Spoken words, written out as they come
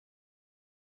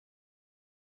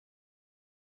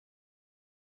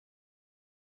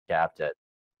capped at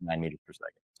 9 meters per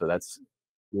second. So that's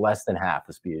less than half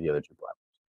the speed of the other two platforms.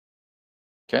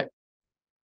 Okay.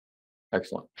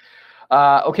 Excellent.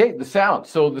 Okay, the sound.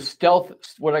 So the stealth,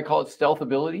 what I call it, stealth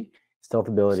ability. Stealth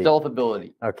ability. Stealth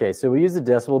ability. Okay, so we use the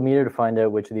decibel meter to find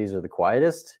out which of these are the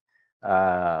quietest.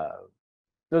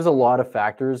 There's a lot of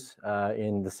factors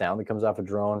in the sound that comes off a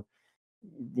drone.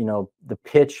 You know, the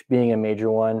pitch being a major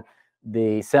one.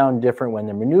 They sound different when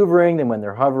they're maneuvering than when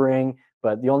they're hovering,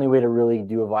 but the only way to really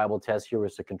do a viable test here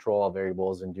was to control all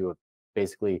variables and do a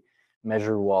basically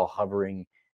measure while hovering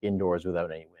indoors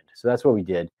without any wind. So that's what we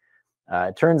did.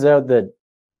 It turns out that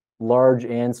large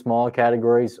and small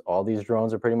categories, all these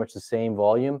drones are pretty much the same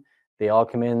volume. They all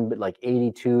come in like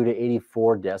 82 to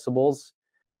 84 decibels,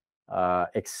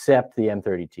 except the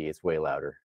M30T. It's way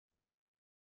louder.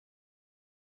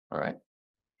 All right.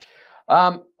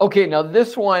 Okay, now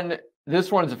this one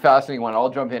is a fascinating one. I'll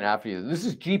jump in after you. This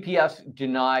is GPS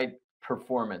denied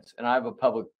performance, and I have a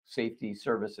public safety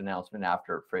service announcement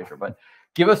after, Fraser. But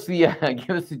give us the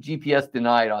GPS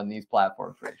denied on these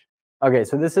platforms, Fraser. Okay,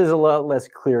 so this is a lot less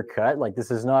clear cut. Like,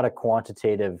 this is not a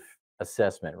quantitative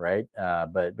assessment, right?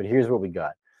 But here's what we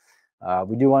got.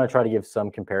 We do want to try to give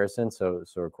some comparison, so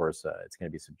of course it's going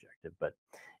to be subjective. But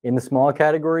in the small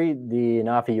category, the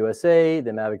ANAFI USA,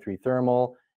 the Mavic 3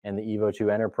 Thermal, and the Evo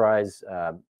 2 Enterprise,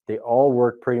 they all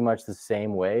work pretty much the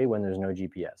same way when there's no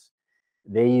GPS.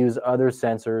 They use other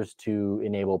sensors to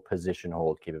enable position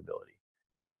hold capability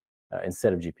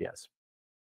instead of GPS.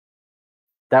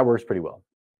 That works pretty well,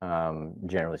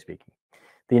 generally speaking.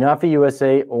 The ANAFI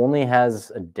USA only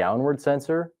has a downward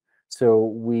sensor, so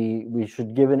we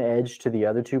should give an edge to the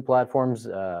other two platforms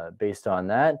based on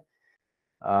that.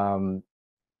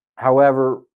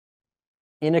 However,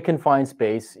 in a confined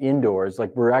space, indoors,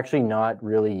 like, we're actually not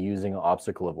really using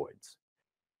obstacle avoidance.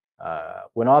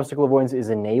 When obstacle avoidance is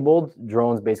enabled,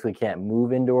 drones basically can't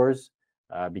move indoors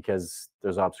because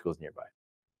there's obstacles nearby.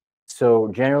 So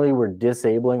generally, we're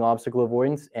disabling obstacle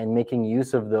avoidance and making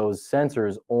use of those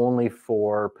sensors only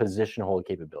for position hold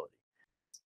capability.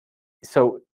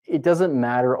 So it doesn't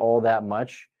matter all that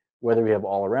much whether we have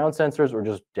all-around sensors or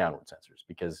just downward sensors,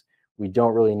 because we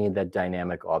don't really need that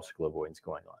dynamic obstacle avoidance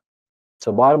going on.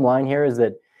 So bottom line here is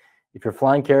that if you're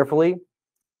flying carefully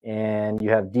and you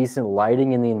have decent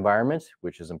lighting in the environment,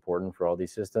 which is important for all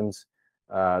these systems,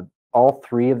 all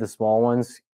three of the small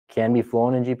ones can be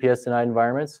flown in GPS-denied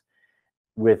environments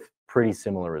with pretty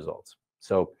similar results.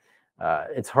 So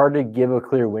it's hard to give a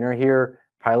clear winner here.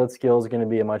 Pilot skill is going to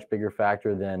be a much bigger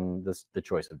factor than the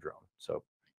choice of drone. So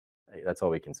that's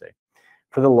all we can say.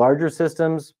 For the larger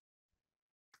systems,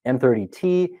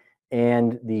 M30T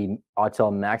and the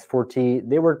Autel Max 4T,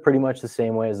 they work pretty much the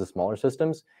same way as the smaller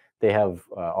systems. They have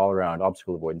all-around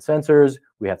obstacle avoidance sensors.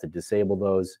 We have to disable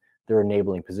those. They're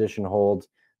enabling position hold.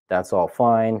 That's all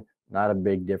fine. Not a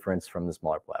big difference from the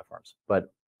smaller platforms.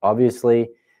 But obviously,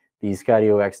 the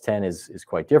Skydio X10 is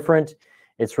quite different.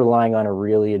 It's relying on a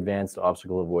really advanced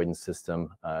obstacle avoidance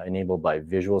system enabled by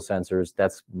visual sensors.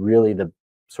 That's really the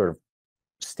sort of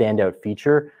standout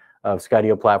feature of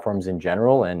Skydio platforms in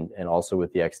general, and also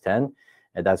with the X10,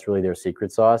 and that's really their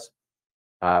secret sauce.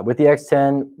 With the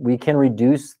X10, we can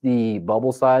reduce the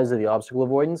bubble size of the obstacle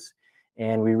avoidance,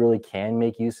 and we really can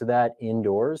make use of that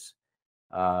indoors.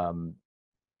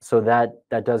 So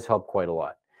that does help quite a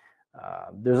lot.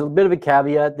 There's a bit of a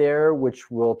caveat there,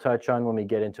 which we'll touch on when we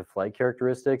get into flight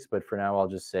characteristics, but for now, I'll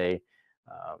just say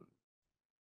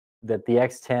that the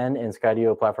X10 and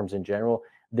Skydio platforms in general,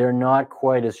 they're not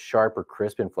quite as sharp or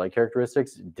crisp in flight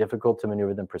characteristics, difficult to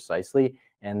maneuver them precisely,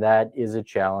 and that is a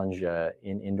challenge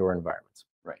in indoor environments.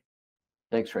 Right.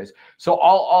 Thanks, Trace. So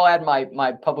I'll add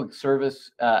my public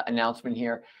service announcement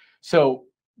here. So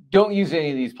don't use any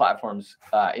of these platforms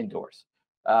indoors,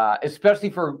 especially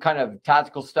for kind of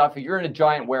tactical stuff. If you're in a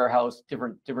giant warehouse,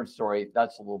 different story.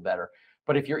 That's a little better.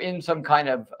 But if you're in some kind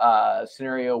of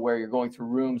scenario where you're going through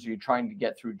rooms or you're trying to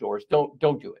get through doors, don't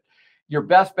do it. Your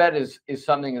best bet is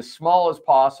something as small as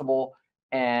possible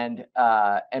and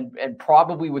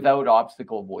probably without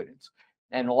obstacle avoidance.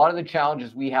 And a lot of the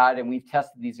challenges we had, and we've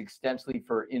tested these extensively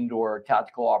for indoor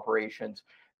tactical operations,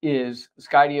 is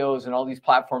Skydios and all these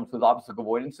platforms with obstacle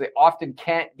avoidance. They often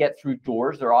can't get through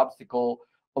doors. Their obstacle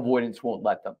avoidance won't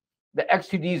let them. The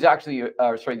X2D is actually, the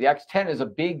X10 is a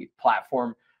big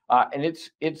platform, and it's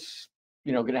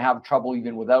going to have trouble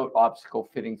even without obstacle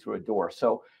fitting through a door.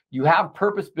 So you have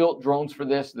purpose-built drones for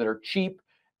this that are cheap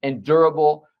and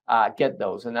durable. Get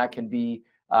those, and that can be,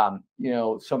 some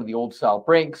of the old-style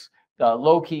Brinks, the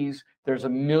Lokis. There's a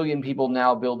million people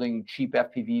now building cheap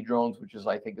FPV drones, which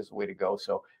I think is the way to go.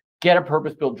 So get a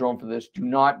purpose-built drone for this. Do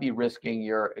not be risking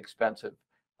your expensive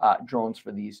drones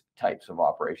for these types of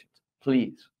operations,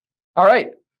 please. All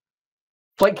right.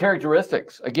 Flight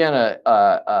characteristics. Again,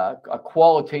 a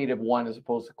qualitative one as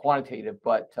opposed to quantitative,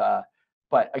 but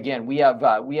again, we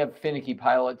have finicky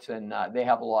pilots, and they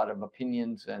have a lot of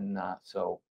opinions, and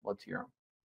so let's hear them.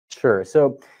 Sure.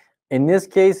 So in this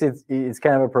case, it's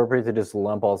kind of appropriate to just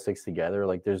lump all 6 together.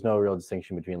 Like, there's no real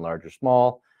distinction between large or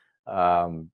small,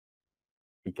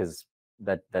 because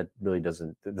that really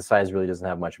doesn't, the size really doesn't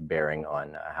have much bearing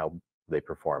on how they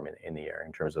perform in the air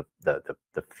in terms of the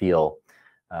feel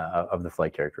of the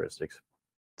flight characteristics.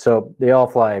 So they all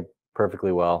fly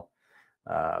perfectly well.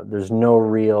 There's no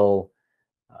real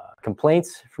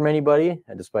complaints from anybody,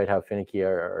 despite how finicky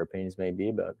our opinions may be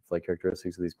about flight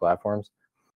characteristics of these platforms.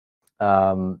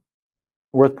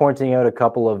 Worth pointing out a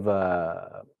couple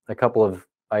of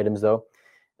items though.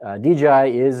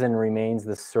 DJI is and remains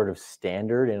this sort of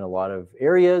standard in a lot of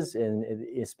areas, and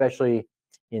especially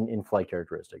in flight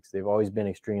characteristics. They've always been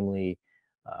extremely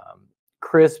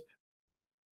crisp,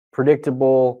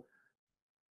 predictable,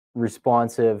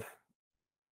 responsive,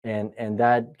 and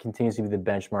that continues to be the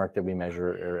benchmark that we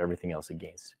measure everything else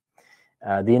against.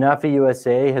 The ANAFI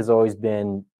USA has always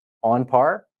been on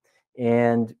par,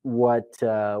 and what's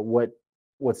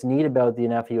neat about the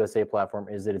ANAFI USA platform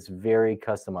is that it's very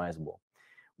customizable.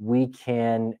 We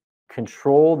can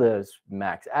control the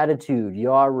max attitude,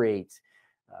 yaw rate,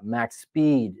 max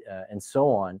speed, and so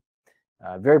on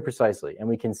very precisely, and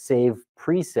we can save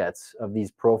presets of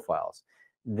these profiles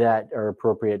that are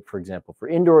appropriate, for example, for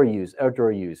indoor use,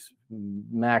 outdoor use,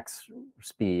 max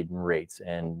speed and rates,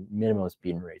 and minimum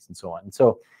speed and rates, and so on. And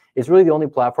so it's really the only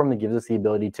platform that gives us the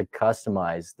ability to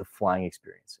customize the flying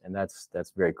experience, and that's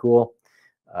very cool.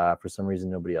 For some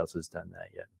reason, nobody else has done that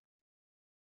yet.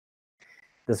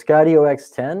 The Skydio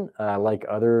X10, like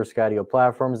other Skydio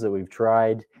platforms that we've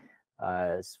tried,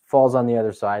 falls on the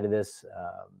other side of this.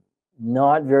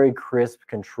 Not very crisp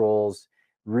controls.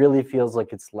 Really feels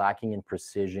like it's lacking in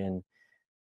precision.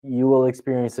 You will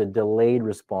experience a delayed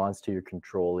response to your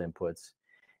control inputs.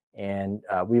 And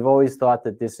we've always thought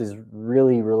that this is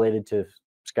really related to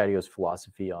Skydio's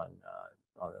philosophy on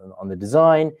the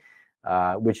design,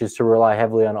 which is to rely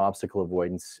heavily on obstacle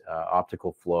avoidance,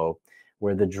 optical flow,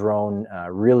 where the drone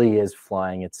really is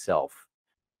flying itself.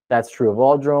 That's true of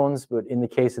all drones, but in the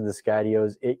case of the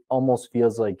Skydios, it almost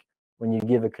feels like when you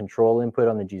give a control input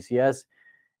on the GCS,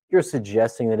 you're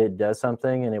suggesting that it does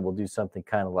something, and it will do something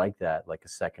kind of like that, like a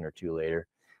second or two later.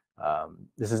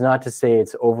 This is not to say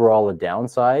it's overall a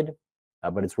downside,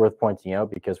 but it's worth pointing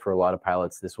out because for a lot of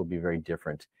pilots, this will be very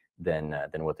different than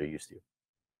what they're used to.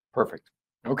 Perfect.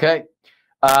 Okay.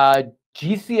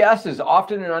 GCS is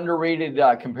often an underrated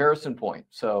comparison point.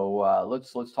 So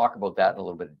let's talk about that in a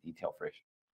little bit of detail, Fraser.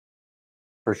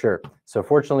 For sure. So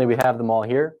fortunately, we have them all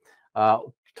here.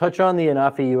 Touch on the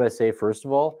ANAFI USA first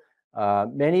of all.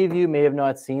 Many of you may have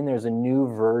not seen there's a new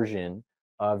version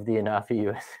of the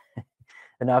ANAFI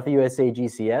USA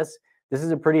GCS. This is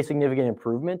a pretty significant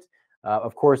improvement.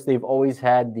 Of course, they've always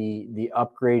had the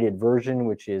upgraded version,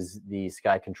 which is the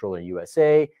Sky Controller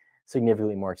USA,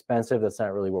 significantly more expensive. That's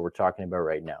not really what we're talking about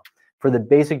right now. For the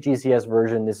basic GCS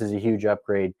version, this is a huge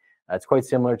upgrade. It's quite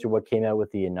similar to what came out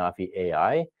with the ANAFI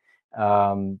AI.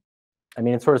 I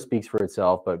mean, it sort of speaks for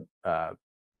itself, but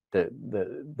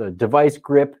the device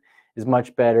grip is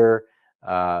much better.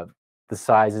 The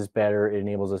size is better. It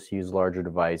enables us to use larger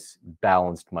device,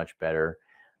 balanced much better,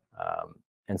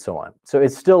 and so on. So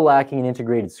it's still lacking an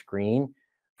integrated screen.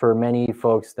 For many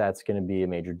folks, that's going to be a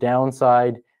major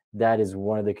downside. That is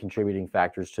one of the contributing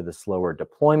factors to the slower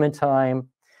deployment time.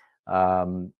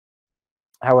 However,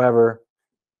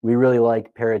 we really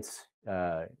like Parrot's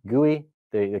GUI.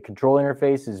 The control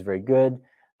interface is very good.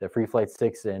 The FreeFlight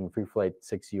 6 and FreeFlight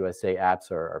 6 USA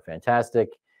apps are fantastic.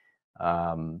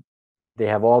 They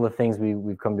have all the things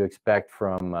we've come to expect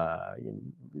from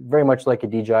very much like a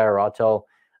DJI or Autel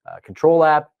control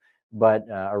app, but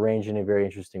arranged in a very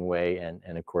interesting way.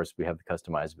 And of course, we have the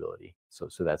customizability. So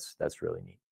that's really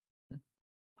neat.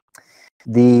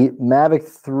 The Mavic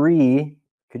 3,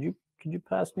 could you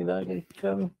pass me that,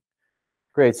 Kevin?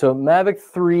 Great. So Mavic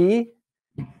 3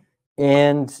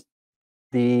 and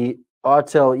the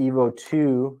Autel Evo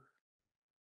 2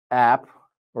 app,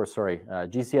 or sorry,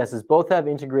 GCSs both have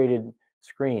integrated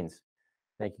screens.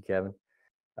 Thank you, Kevin.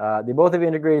 They both have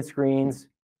integrated screens,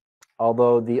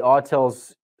 although the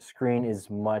Autel's screen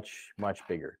is much, much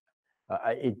bigger.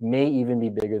 It may even be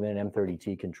bigger than an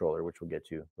M30T controller, which we'll get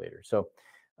to later. So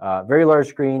very large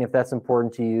screen. If that's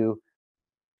important to you,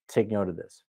 take note of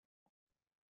this.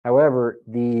 However,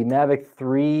 the Mavic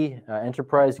 3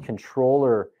 Enterprise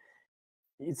controller,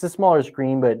 it's a smaller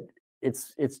screen, but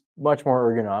it's much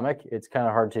more ergonomic. It's kind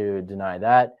of hard to deny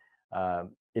that.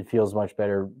 It feels much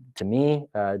better to me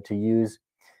to use.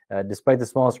 Despite the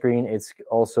small screen, it's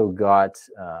also got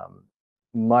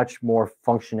much more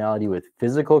functionality with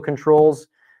physical controls,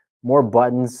 more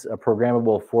buttons, a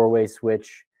programmable four-way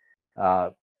switch,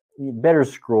 better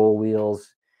scroll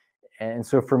wheels. And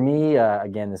so for me,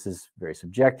 again, this is very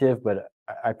subjective, but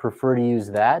I prefer to use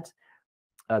that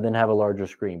than have a larger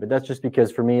screen. But that's just because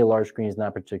for me, a large screen is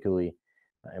not particularly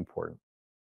important.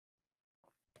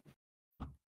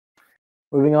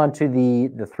 Moving on to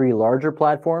the three larger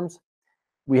platforms,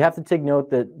 we have to take note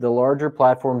that the larger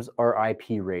platforms are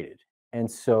IP rated. And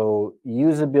so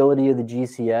usability of the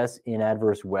GCS in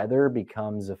adverse weather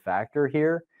becomes a factor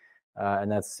here, and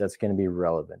that's going to be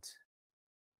relevant.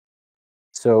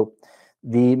 So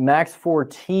the Max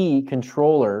 4T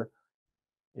controller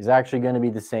is actually going to be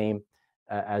the same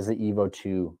as the Evo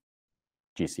 2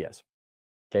 GCS.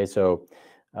 Okay, so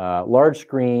large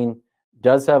screen,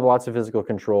 does have lots of physical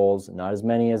controls, not as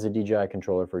many as a DJI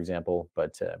controller, for example,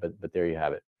 but there you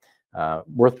have it.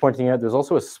 Worth pointing out, there's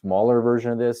also a smaller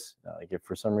version of this. Like if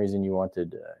for some reason you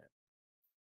wanted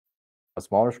a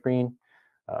smaller screen,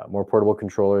 more portable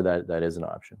controller, that is an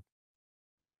option.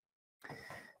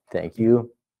 Thank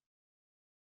you.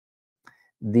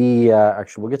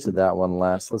 Actually, we'll get to that one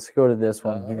last. Let's go to this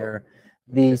one here.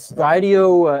 The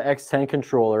Skydio X10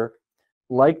 controller,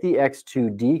 like the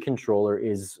X2D controller,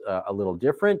 is a little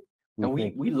different.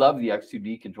 We love the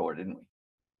X2D controller, didn't we?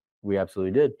 We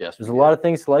absolutely did. Yes, there's a lot of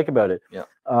things to like about it. Yeah.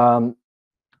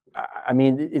 I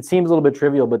mean, it seems a little bit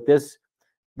trivial, but this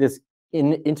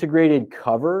integrated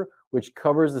cover, which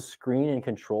covers the screen and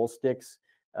control sticks,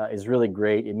 is really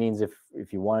great. It means if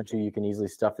you wanted to, you can easily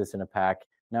stuff this in a pack,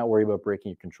 not worry about breaking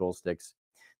your control sticks.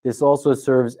 This also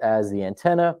serves as the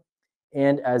antenna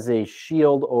and as a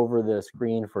shield over the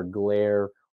screen for glare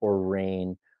or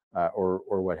rain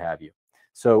or what have you.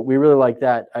 So we really like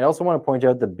that. I also want to point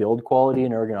out the build quality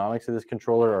and ergonomics of this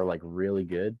controller are like really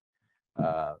good.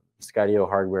 Skydio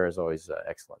hardware is always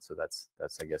excellent, so that's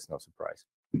I guess no surprise.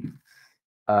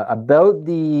 About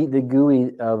the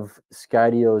GUI of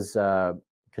Skydio's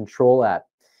control app,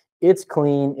 it's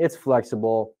clean, it's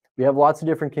flexible. We have lots of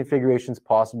different configurations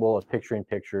possible of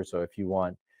picture-in-picture. So if you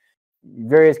want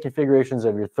various configurations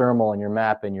of your thermal and your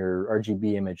map and your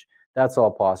RGB image, that's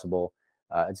all possible.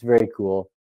 It's very cool.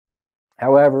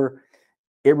 However,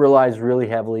 it relies really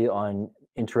heavily on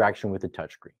interaction with the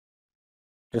touchscreen.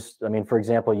 I mean, for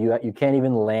example, you can't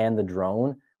even land the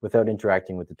drone without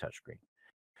interacting with the touchscreen.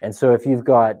 And so if you've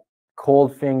got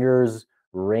cold fingers,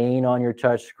 rain on your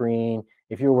touchscreen,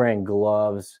 if you're wearing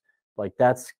gloves, like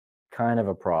that's kind of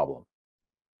a problem.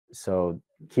 So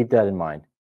keep that in mind.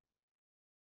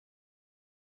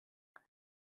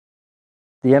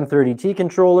 The M30T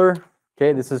controller,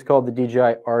 okay, this is called the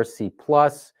DJI RC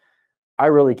Plus. I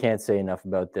really can't say enough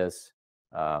about this.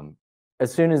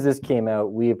 As soon as this came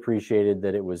out, we appreciated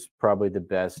that it was probably the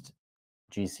best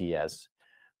GCS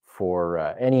for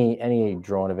any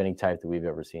drone of any type that we've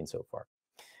ever seen so far.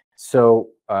 So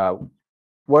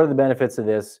what are the benefits of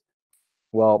this?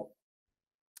 Well,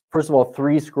 first of all,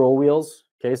 3 scroll wheels.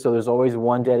 Okay, so there's always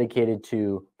one dedicated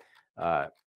to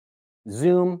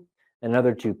zoom,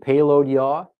 another to payload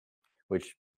yaw,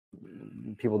 which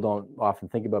people don't often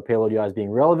think about payload yaw as being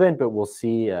relevant, but we'll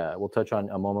see. We'll touch on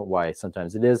a moment why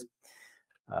sometimes it is.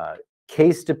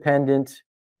 Case-dependent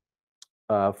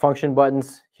function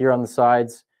buttons here on the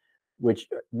sides, which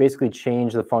basically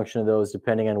change the function of those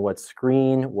depending on what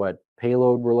screen, what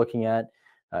payload we're looking at,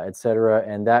 etc.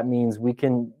 And that means we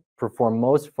can perform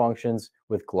most functions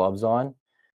with gloves on.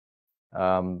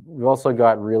 We've also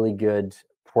got really good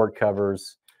port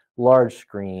covers, large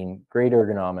screen, great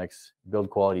ergonomics, build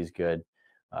quality is good.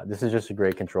 This is just a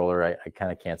great controller. I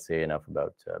kind of can't say enough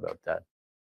about that.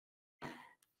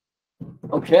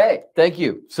 Okay, thank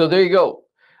you. So there you go.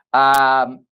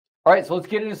 All right, so let's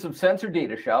get into some sensor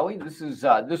data, shall we? This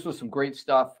was some great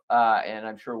stuff, and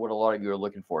I'm sure what a lot of you are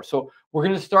looking for. So we're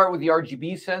going to start with the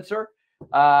RGB sensor,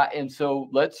 and so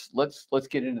let's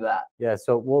get into that. Yeah,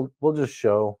 so we'll just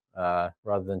show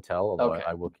rather than tell, although Okay.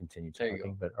 I will continue There you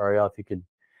talking. go. But Ariel, if you could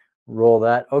roll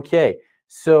that. Okay,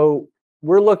 so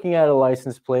we're looking at a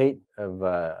license plate of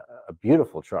a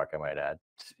beautiful truck, I might add.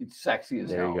 It's sexy as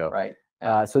There you hell, go. right?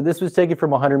 So this was taken from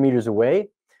 100 meters away.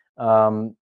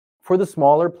 For the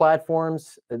smaller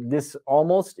platforms, this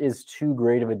almost is too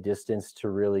great of a distance to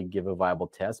really give a viable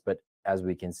test. But as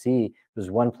we can see,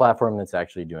 there's one platform that's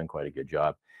actually doing quite a good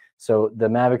job. So the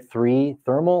Mavic 3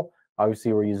 thermal,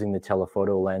 obviously we're using the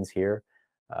telephoto lens here.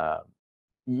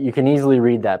 You can easily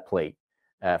read that plate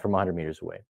from 100 meters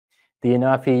away. The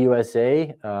ANAFI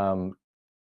USA,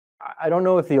 I don't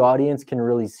know if the audience can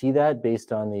really see that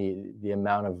based on the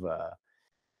amount of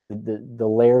the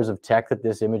layers of tech that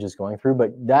this image is going through,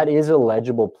 but that is a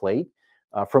legible plate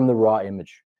from the raw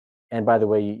image. And by the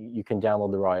way, you can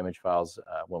download the raw image files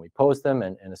when we post them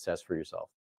and assess for yourself.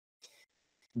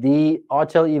 The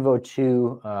Autel Evo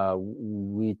 2,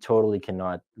 we totally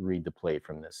cannot read the plate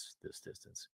from this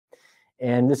distance.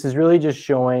 And this is really just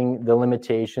showing the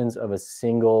limitations of a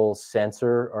single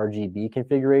sensor RGB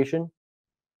configuration.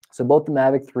 So both the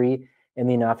Mavic 3 and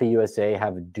the ANAFI USA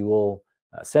have a dual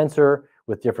sensor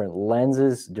with different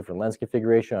lenses, different lens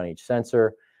configuration on each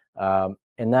sensor.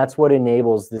 And that's what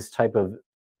enables this type of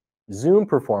zoom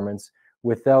performance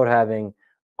without having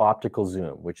optical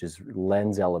zoom, which is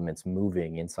lens elements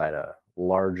moving inside a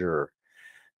larger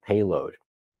payload.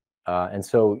 And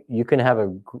so you can have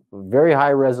a very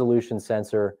high resolution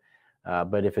sensor,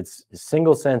 but if it's a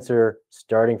single sensor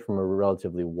starting from a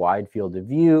relatively wide field of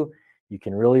view, you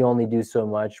can really only do so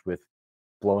much with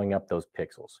blowing up those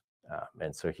pixels.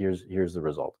 And so here's the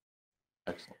result.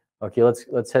 Excellent. Okay,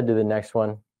 let's head to the next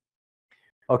one.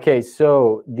 Okay,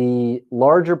 so the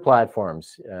larger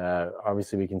platforms,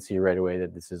 obviously we can see right away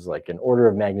that this is like an order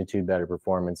of magnitude better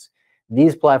performance.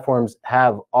 These platforms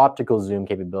have optical zoom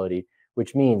capability,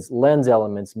 which means lens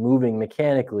elements moving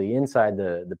mechanically inside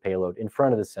the payload in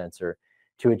front of the sensor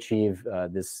to achieve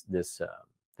this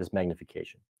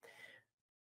magnification.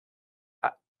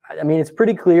 I mean, it's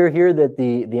pretty clear here that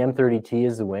the M30T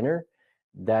is the winner.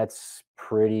 That's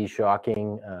pretty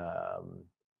shocking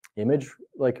image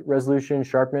like resolution,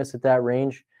 sharpness at that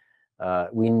range.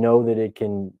 We know that it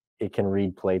can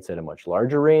read plates at a much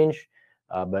larger range,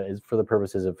 but for the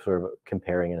purposes of sort of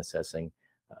comparing and assessing,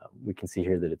 we can see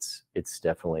here that it's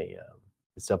definitely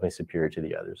superior to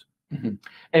the others. Mm-hmm.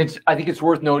 And I think it's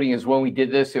worth noting is when we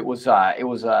did this, it was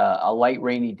a light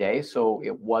rainy day, so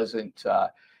it wasn't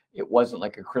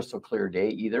like a crystal clear day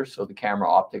either. So the camera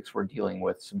optics were dealing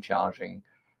with some challenging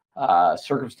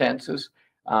circumstances.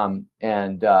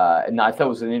 And I thought it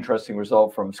was an interesting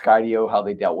result from Skydio how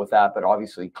they dealt with that, but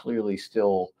obviously clearly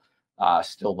still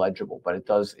legible. But it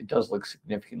does look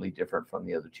significantly different from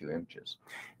the other two images.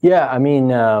 Yeah, I mean,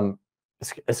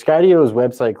 Skydio's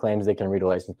website claims they can read a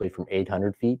license plate from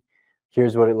 800 feet.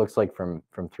 Here's what it looks like from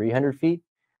 300 feet.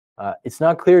 It's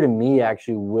not clear to me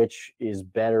actually which is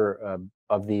better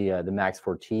of the Max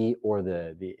 4T or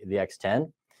the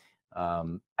X10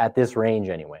 at this range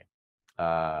anyway.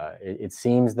 It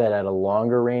seems that at a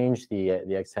longer range, the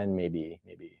X10 may be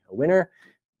a winner.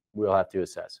 We'll have to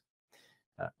assess.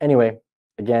 Anyway,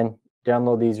 again,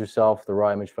 download these yourself, the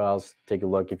raw image files. Take a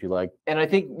look if you like. And I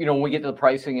think, you know, when we get to the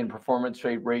pricing and performance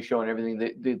rate ratio and everything,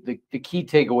 the key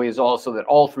takeaway is also that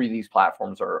all three of these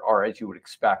platforms are, as you would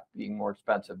expect, being more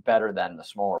expensive, better than the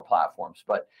smaller platforms.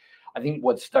 But I think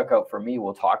what stuck out for me,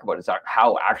 we'll talk about, is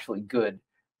how actually good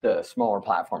the smaller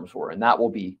platforms were. And that will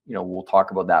be, you know, we'll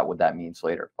talk about that, what that means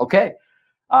later. Okay.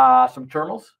 Some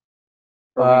terminals?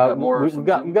 We've got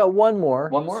one more.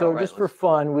 One more? So right, just for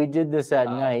fun, we did this at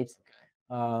night.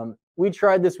 Okay. We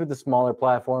tried this with the smaller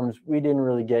platforms. We didn't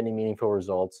really get any meaningful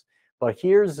results. But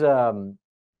here's the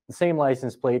same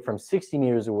license plate from 60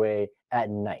 meters away at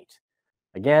night.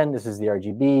 Again, this is the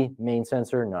RGB main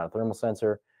sensor, not a thermal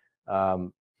sensor.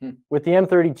 With the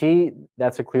M30T,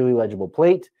 that's a clearly legible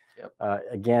plate. Yep.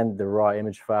 Again, the raw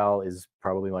image file is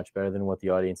probably much better than what the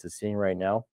audience is seeing right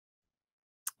now.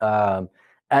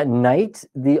 At night,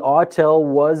 the Autel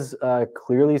was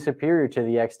clearly superior to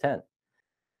the X10.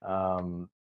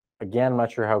 Again, I'm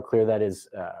not sure how clear that is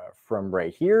from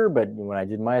right here, but when I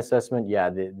did my assessment, yeah,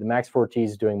 the Max 4T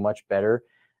is doing much better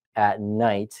at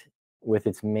night with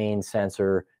its main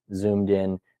sensor zoomed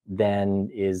in than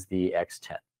is the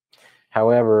X10.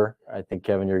 However, I think,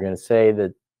 Kevin, you're going to say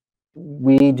that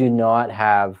we do not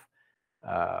have,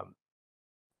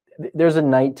 there's a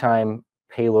nighttime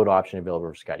payload option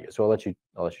available for Skydio. So I'll let you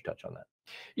touch on that.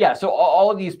 Yeah. So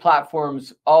all of these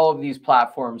platforms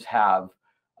have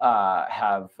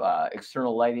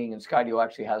external lighting, and Skydio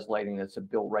actually has lighting that's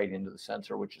built right into the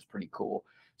sensor, which is pretty cool.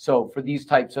 So for these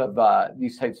types of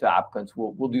applicants,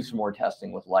 we'll do some more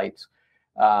testing with lights.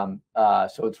 So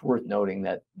it's worth noting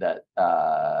that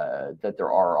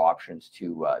there are options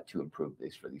to improve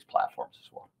these for these platforms as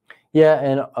well. Yeah,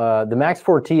 and the Max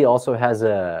 4T also has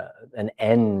an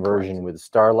N version Correct. With a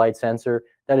starlight sensor.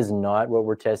 That is not what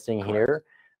we're testing Correct. Here.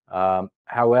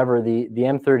 However, the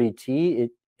M30T,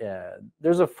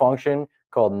 there's a function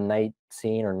called night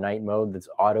scene or night mode that's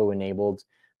auto-enabled.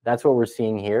 That's what we're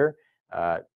seeing here.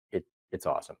 It's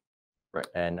awesome. Right.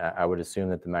 And I would assume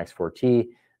that the Max 4T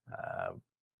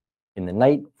in the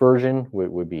night version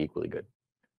would be equally good.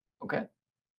 Okay.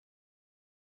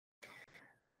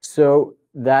 So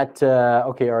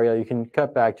okay, Ariel, you can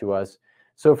cut back to us.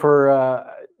 So for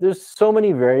there's so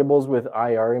many variables with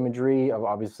IR imagery of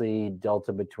obviously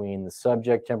delta between the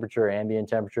subject temperature, ambient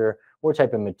temperature, what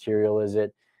type of material is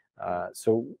it.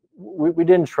 So we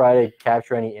didn't try to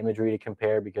capture any imagery to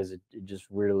compare because it just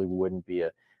really wouldn't be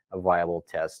a viable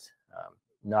test,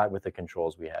 not with the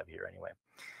controls we have here anyway.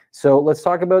 So let's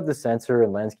talk about the sensor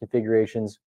and lens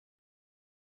configurations.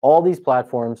 All these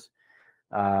platforms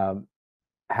have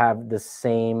the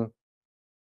same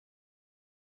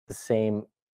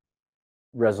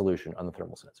resolution on the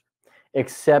thermal sensor,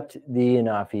 except the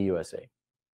ANAFI USA.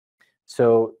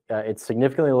 So it's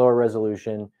significantly lower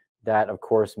resolution. That, of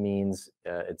course, means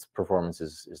its performance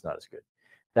is not as good.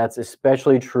 That's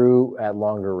especially true at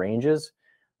longer ranges.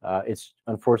 It's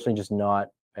unfortunately just not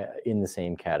in the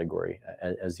same category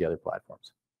as the other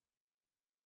platforms.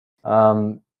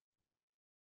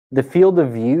 The field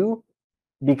of view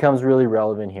becomes really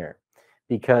relevant here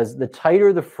because the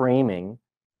tighter the framing,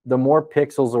 the more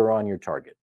pixels are on your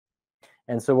target.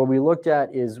 And so what we looked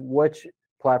at is which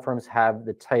platforms have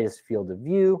the tightest field of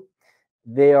view.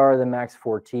 They are the Max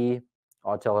 4T.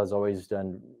 Autel has always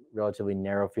done relatively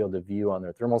narrow field of view on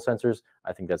their thermal sensors.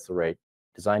 I think that's the right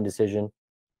design decision.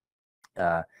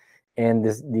 And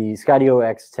the Skydio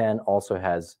X10 also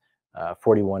has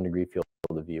 41-degree field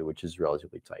of view, which is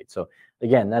relatively tight. So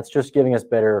again, that's just giving us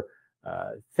better,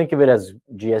 think of it as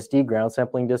GSD, ground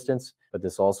sampling distance, but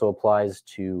this also applies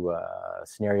to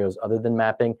scenarios other than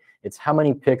mapping. It's how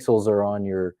many pixels are on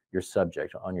your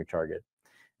subject, on your target.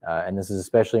 And this is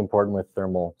especially important with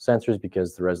thermal sensors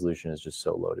because the resolution is just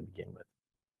so low to begin with.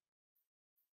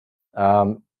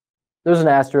 There's an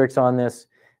asterisk on this.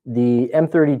 The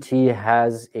M30T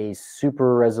has a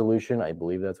super resolution, I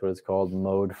believe that's what it's called,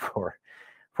 mode for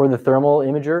the thermal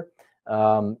imager.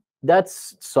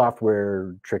 That's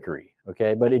software trickery,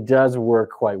 okay? But it does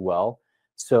work quite well.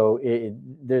 So I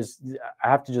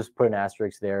have to just put an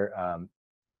asterisk there.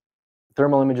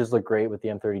 Thermal images look great with the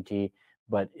M30T,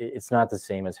 but it's not the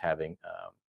same as having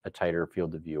a tighter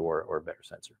field of view or a better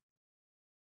sensor.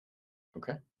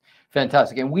 Okay,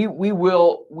 fantastic. And we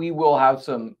will have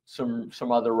some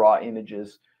other raw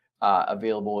images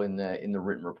available in the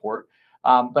written report.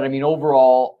 But I mean,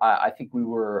 overall, I think we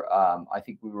were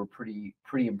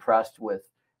pretty impressed with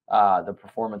the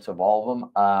performance of all of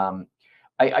them.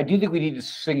 I do think we need to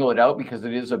single it out because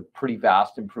it is a pretty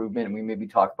vast improvement, and we maybe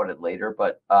talk about it later.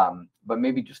 But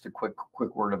maybe just a quick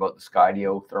word about the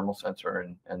Skydio thermal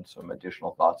sensor and some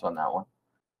additional thoughts on that one.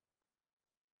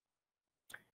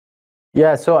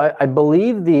 Yeah, so I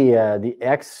believe the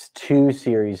X2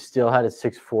 series still had a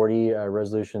 640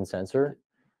 resolution sensor,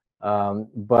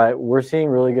 but we're seeing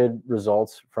really good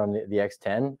results from the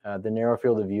X10. The narrow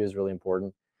field of view is really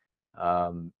important,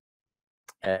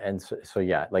 and so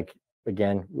yeah, like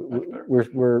again,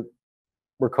 we're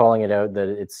calling it out that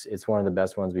it's one of the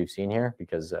best ones we've seen here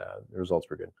because the results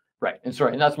were good. Right, and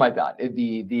sorry, and that's my bad.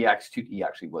 The X2E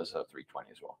actually was a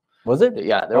 320 as well. Was it?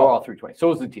 Yeah, they were all 320. So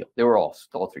was the Teal. They were all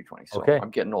 320. So okay.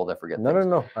 I'm getting old. I forget. No.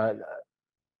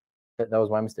 That was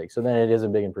my mistake. So then it is a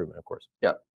big improvement, of course.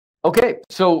 Yeah. Okay.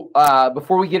 So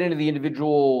before we get into the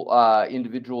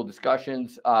individual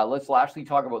discussions, let's actually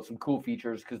talk about some cool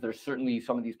features because there's certainly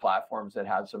some of these platforms that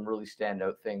have some really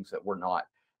standout things that we're not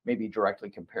maybe directly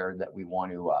compared that we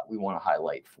want to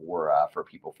highlight for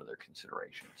people for their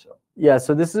consideration. So yeah,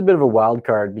 so this is a bit of a wild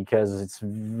card because it's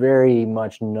very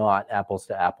much not apples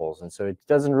to apples, and so it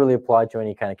doesn't really apply to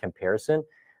any kind of comparison.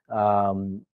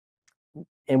 And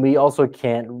we also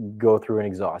can't go through an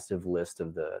exhaustive list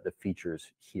of the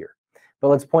features here, but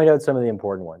let's point out some of the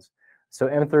important ones. So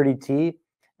M30T,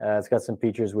 it's got some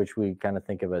features which we kind of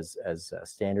think of as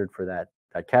standard for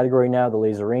that category now. The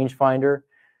laser rangefinder,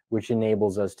 which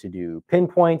enables us to do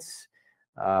pinpoints.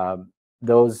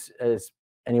 Those, as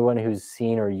anyone who's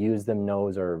seen or used them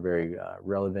knows, are very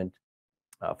relevant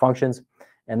functions.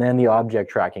 And then the object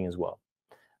tracking as well,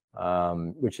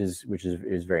 which is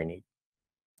very neat.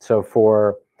 So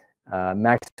for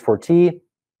Max 4T,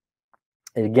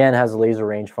 it again has a laser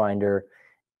rangefinder,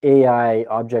 AI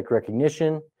object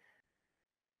recognition,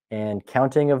 and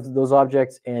counting of those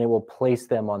objects, and it will place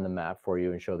them on the map for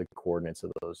you and show the coordinates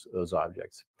of those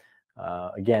objects.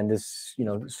 Again, this,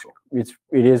 it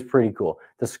is pretty cool.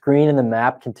 The screen and the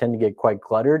map can tend to get quite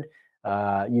cluttered.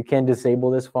 You can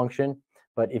disable this function,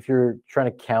 but if you're trying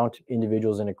to count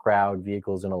individuals in a crowd,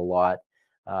 vehicles in a lot,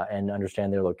 and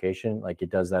understand their location, like it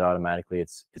does that automatically.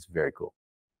 It's very cool.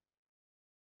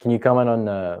 Can you comment on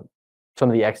some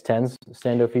of the X10's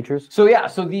standout features? So yeah,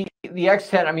 so the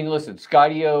X10, I mean, listen,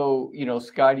 Skydio,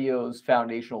 Skydio's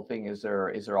foundational thing is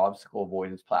their obstacle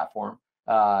avoidance platform.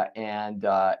 And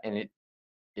it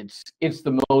it's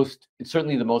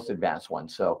certainly the most advanced one.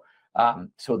 So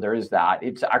so there is that.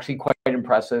 It's actually quite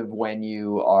impressive when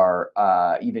you are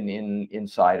even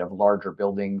inside of larger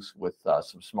buildings with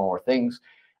some smaller things.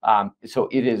 So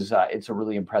it's a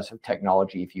really impressive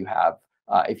technology if you have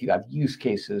use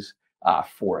cases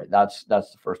for it. That's the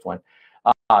first one.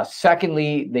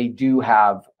 Secondly, they do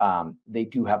have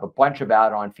a bunch of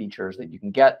add-on features that you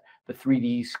can get. The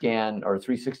 3D scan or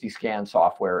 360 scan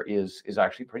software is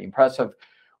actually pretty impressive.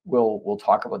 We'll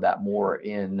talk about that more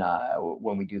in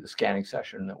when we do the scanning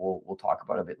session that we'll talk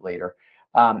about a bit later.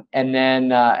 And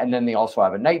then they also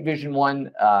have a night vision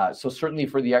one. So certainly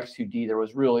for the X2D, there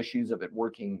was real issues of it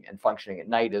working and functioning at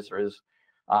night as there is,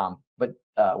 but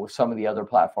with some of the other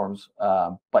platforms.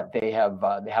 But they have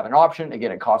an option.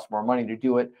 Again, it costs more money to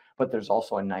do it, but there's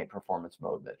also a night performance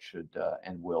mode that should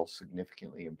and will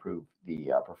significantly improve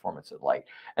the performance at light.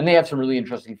 And they have some really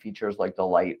interesting features like the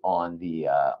light on the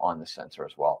sensor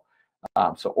as well.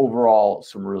 So overall,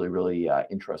 some really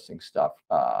interesting stuff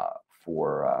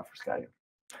for Skydio.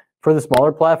 For the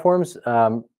smaller platforms,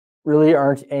 really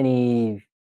aren't any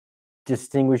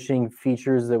distinguishing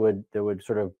features that would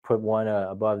sort of put one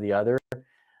above the other.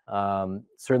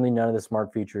 Certainly none of the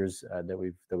smart features that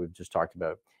we've just talked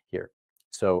about here.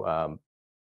 So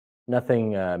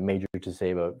nothing major to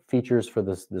say about features for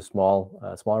the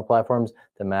smaller platforms,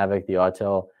 the Mavic, the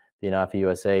Autel, the ANAFI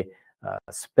USA.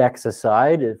 Specs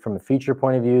aside, from a feature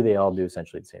point of view, they all do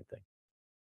essentially the same thing.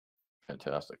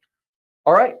 Fantastic.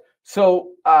 All right, so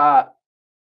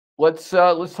let's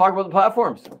talk about the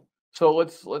platforms. So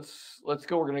let's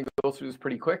go. We're going to go through this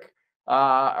pretty quick.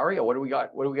 Aria, what do we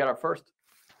got? What do we got up first?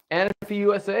 ANAFI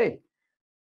USA.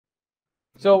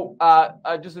 So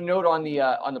just a note on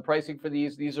the pricing for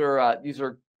these. These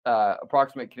are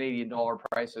approximate Canadian dollar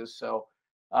prices. So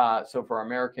so for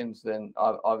Americans, then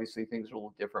obviously things are a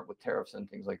little different with tariffs and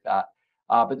things like that.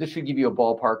 But this should give you a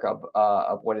ballpark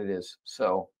of what it is.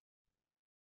 So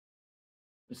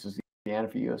this is the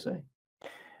ANAFI USA.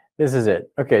 This is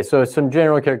it. Okay, so some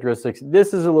general characteristics.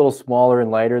 This is a little smaller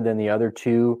and lighter than the other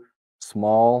two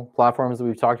small platforms that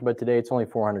we've talked about today. It's only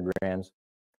 400 grams.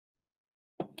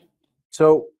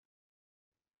 So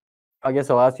I guess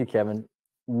I'll ask you, Kevin,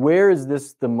 where is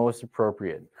this the most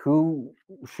appropriate? Who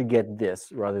should get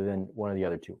this rather than one of the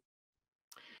other two?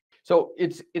 So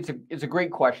it's a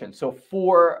great question. So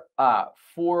for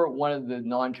one of the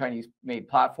non-Chinese made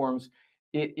platforms,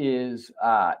 it is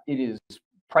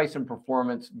price and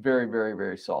performance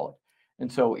very solid.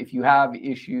 And so if you have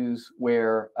issues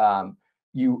where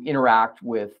you interact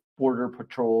with border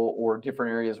patrol or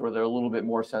different areas where they're a little bit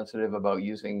more sensitive about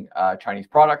using Chinese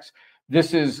products,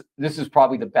 this is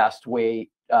probably the best way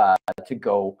to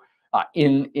go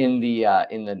in the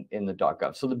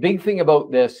 .gov. So the big thing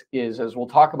about this is, as we'll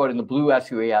talk about in the blue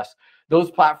sUas, those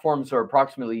platforms are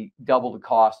approximately double the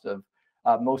cost of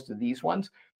most of these ones.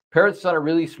 Parrot's done a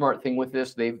really smart thing with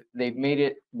this. They've made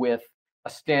it with a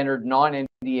standard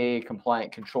non-NDAA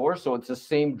compliant controller. So it's the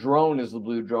same drone as the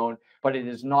blue drone, but it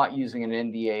is not using an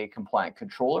NDAA compliant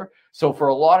controller. So for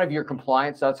a lot of your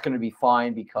compliance, that's going to be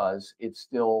fine because it's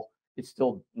still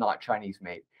not Chinese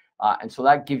made. And so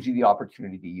that gives you the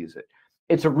opportunity to use it.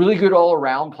 It's a really good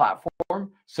all-around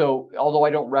platform. So although I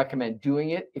don't recommend doing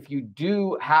it, if you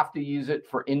do have to use it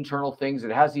for internal things,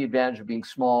 it has the advantage of being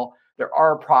small. There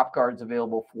are prop guards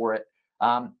available for it,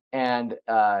 and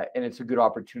it's a good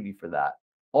opportunity for that.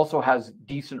 Also has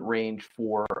decent range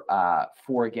for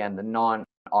again the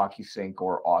non-OcuSync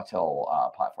or Autel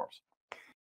platforms.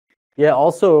 Yeah.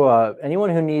 Also,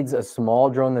 anyone who needs a small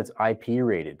drone that's IP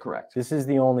rated. Correct. This is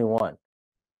the only one.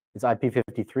 It's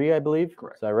IP53, I believe.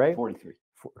 Correct. Is that right? 43.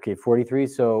 Okay, 43.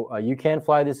 So you can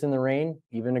fly this in the rain,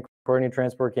 even according to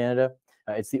Transport Canada.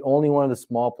 It's the only one of the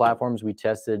small platforms we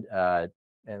tested.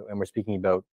 And we're speaking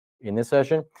about in this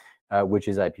session, which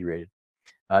is IP rated.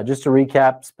 Just to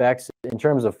recap specs, in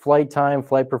terms of flight time,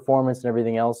 flight performance, and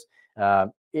everything else,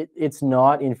 it's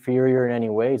not inferior in any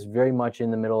way. It's very much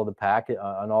in the middle of the pack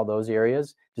on all those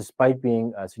areas, despite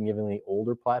being a significantly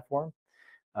older platform.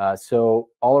 So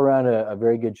all around a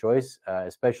very good choice,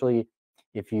 especially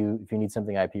if you need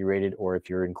something IP rated or if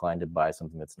you're inclined to buy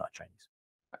something that's not Chinese.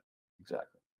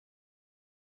 Exactly.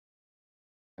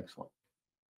 Excellent.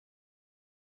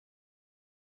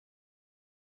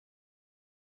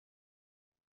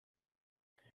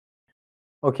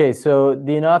 Okay, so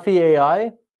the ANAFI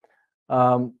AI,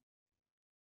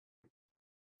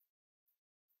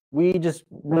 we just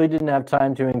really didn't have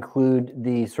time to include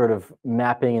the sort of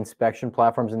mapping inspection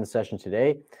platforms in the session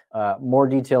today. More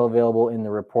detail available in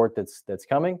the report that's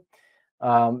coming.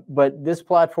 But this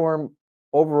platform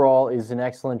overall is an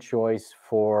excellent choice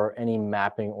for any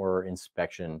mapping or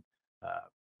inspection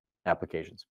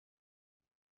applications.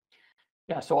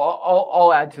 Yeah, so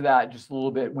I'll add to that just a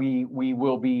little bit. We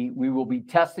will be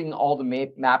testing all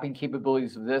the mapping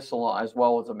capabilities of this, as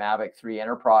well as a Mavic 3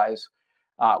 Enterprise.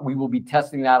 We will be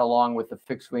testing that along with the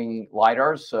fixed wing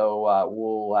lidars. So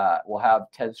we'll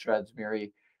have Ted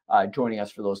Stradsmiri joining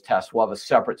us for those tests. We'll have a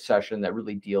separate session that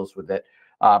really deals with it.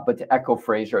 But to echo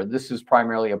Fraser, this is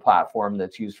primarily a platform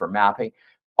that's used for mapping,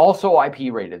 also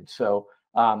IP rated. So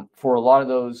for a lot of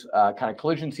those kind of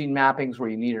collision scene mappings where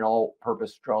you need an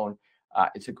all-purpose drone,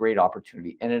 it's a great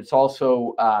opportunity, and it's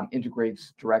also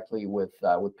integrates directly with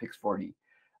Pix4D.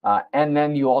 And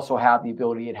then you also have the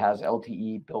ability, it has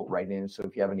LTE built right in. So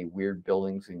if you have any weird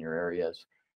buildings in your areas,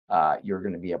 you're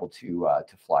going to be able to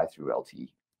fly through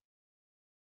LTE.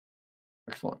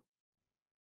 Excellent.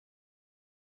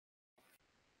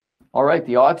 All right,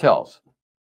 the Autels.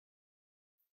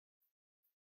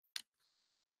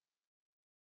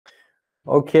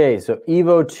 Okay, so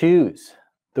Evo 2s.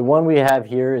 The one we have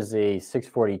here is a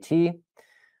 640T.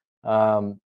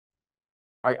 I'll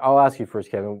ask you first,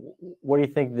 Kevin. What do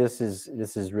you think this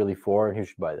is really for, and who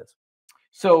should buy this?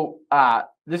 So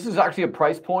this is actually a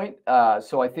price point.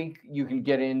 So I think you can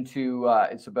get into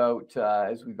it's about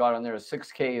as we got on there, a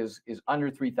 6K is under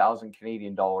 3,000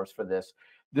 Canadian dollars for this.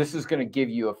 This is going to give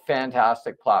you a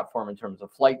fantastic platform in terms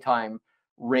of flight time,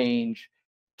 range,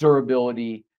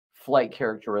 durability, flight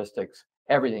characteristics,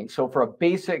 everything. So for a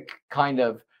basic kind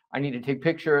of, I need to take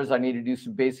pictures, I need to do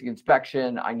some basic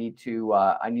inspection, I need to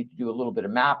do a little bit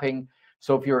of mapping.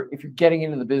 So if you're getting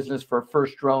into the business for a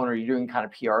first drone, or you're doing kind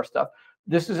of PR stuff,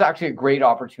 this is actually a great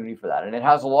opportunity for that. And it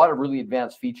has a lot of really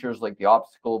advanced features like the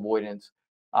obstacle avoidance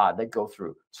that go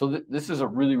through. So this is a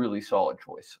really, really solid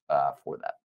choice for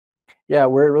that. Yeah,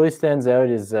 where it really stands out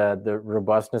is the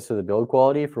robustness of the build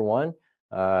quality, for one.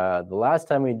 The last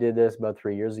time we did this, about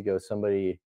 3 years ago,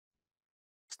 somebody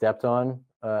stepped on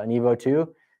an Evo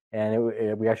 2,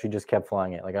 and we actually just kept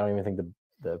flying it. Like, I don't even think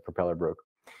the propeller broke.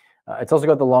 It's also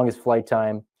got the longest flight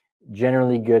time,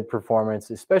 generally good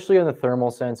performance, especially on the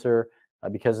thermal sensor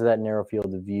because of that narrow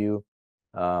field of view.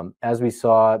 As we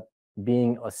saw,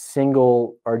 being a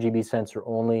single RGB sensor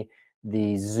only,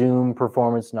 the zoom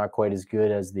performance not quite as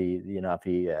good as the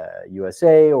ANAFI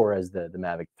USA or as the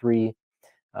Mavic 3,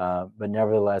 but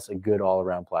nevertheless a good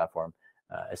all-around platform,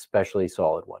 especially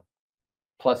solid one.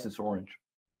 Plus it's orange.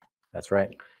 That's right.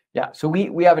 Yeah, so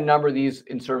we have a number of these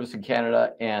in service in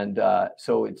Canada, and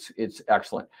so it's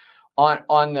excellent.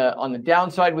 On the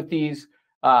downside with these,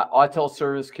 Autel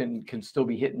service can still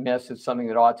be hit and miss. It's something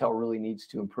that Autel really needs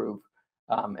to improve.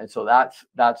 And so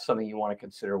that's something you want to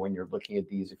consider when you're looking at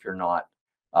these if you're not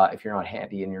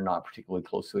handy and you're not particularly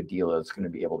close to a dealer that's going to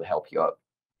be able to help you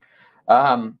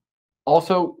out.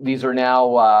 Also, these are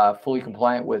now fully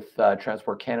compliant with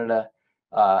Transport Canada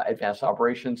advanced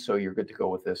operations, so you're good to go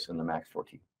with this in the Max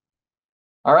 14.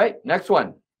 All right, next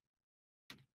one.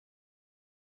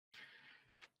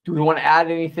 Do we want to add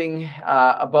anything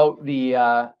about the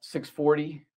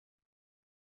 640?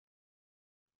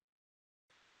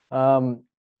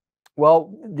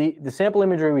 Well, the sample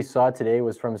imagery we saw today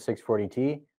was from the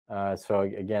 640T. So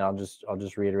again, I'll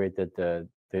just reiterate that the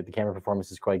camera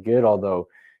performance is quite good, although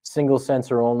single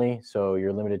sensor only, so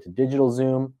you're limited to digital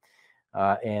zoom.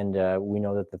 And we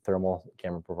know that the thermal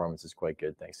camera performance is quite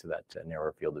good thanks to that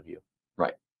narrower field of view.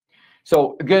 Right.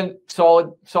 So again,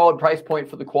 solid price point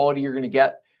for the quality you're going to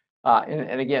get.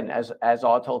 And again, as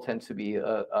Autel tends to be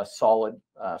a solid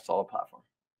platform.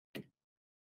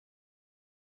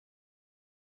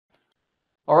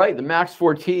 All right, the Max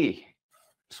 4T.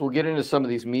 So we'll get into some of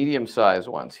these medium-sized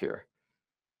ones here.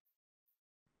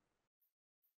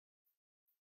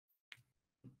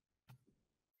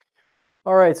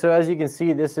 All right, so as you can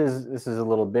see, this is a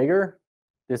little bigger.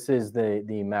 This is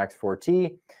the Max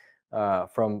 4T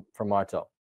from Autel.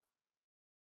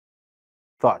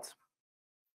 Thoughts?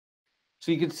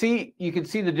 So you can see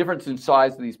the difference in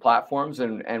size of these platforms,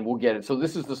 and we'll get it. So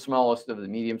this is the smallest of the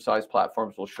medium-sized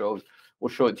platforms. We'll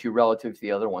show it to you relative to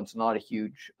the other ones. Not a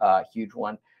huge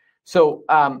one. So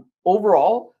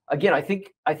overall, again, I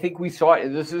think we saw it.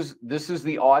 This is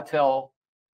the Autel.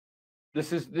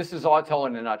 This is Autel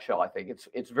in a nutshell. I think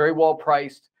it's very well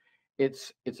priced.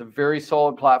 It's a very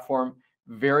solid platform,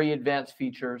 very advanced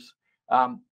features.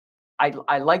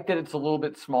 I like that it's a little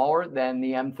bit smaller than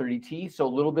the M30T, so a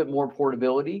little bit more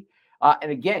portability.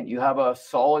 And again, you have a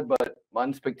solid but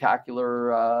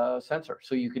unspectacular sensor,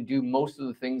 so you can do most of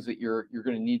the things that you're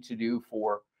going to need to do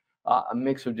for a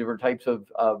mix of different types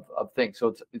of things.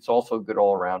 So it's also a good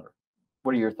all-rounder.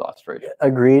 What are your thoughts, Fraser?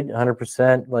 Agreed,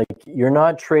 100%. Like, you're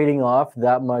not trading off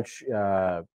that much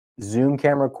zoom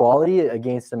camera quality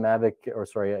against a Mavic, or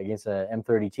sorry, against a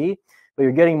M30T. but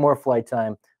you're getting more flight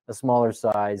time, a smaller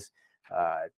size,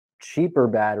 cheaper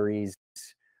batteries,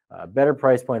 better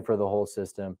price point for the whole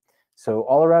system. So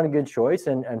all around a good choice.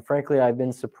 And frankly, I've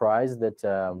been surprised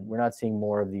that we're not seeing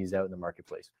more of these out in the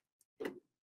marketplace.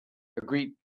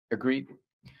 Agreed. Agreed.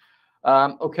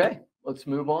 Okay, let's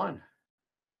move on.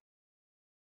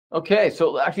 Okay,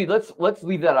 so actually let's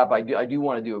leave that up. I do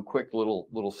want to do a quick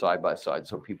little side by side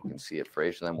so people can see it,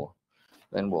 Fraser.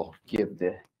 Then we'll give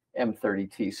the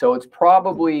M30T. So it's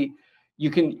probably, you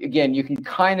can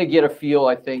kind of get a feel,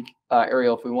 I think,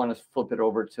 Ariel, if we want to flip it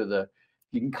over to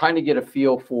you can kind of get a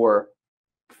feel for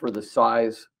the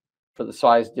size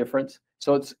difference.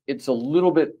 So it's a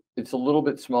little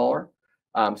bit smaller.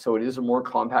 So it is a more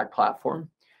compact platform.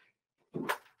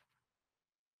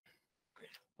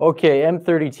 Okay,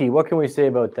 M30T, what can we say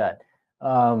about that?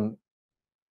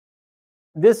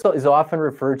 This is often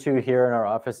referred to here in our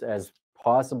office as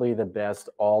possibly the best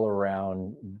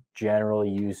all-around general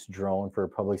use drone for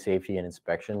public safety and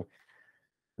inspection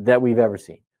that we've ever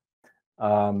seen.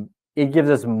 It gives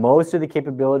us most of the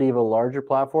capability of a larger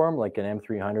platform like an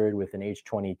M300 with an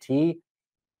H20T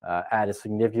at a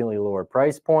significantly lower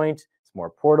price point. It's more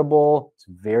portable, it's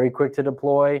very quick to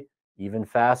deploy, even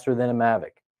faster than a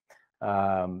Mavic.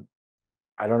 I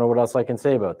don't know what else I can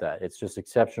say about that. It's just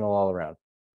exceptional all around.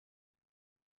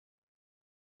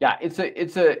 Yeah,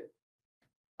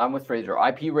 I'm with Fraser.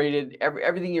 IP rated,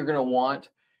 everything you're going to want.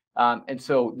 And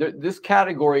so this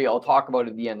category I'll talk about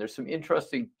at the end. There's some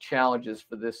interesting challenges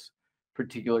for this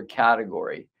particular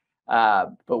category,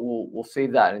 but we'll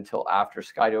save that until after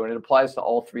Skydio, and it applies to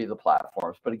all three of the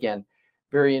platforms. But again,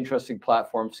 very interesting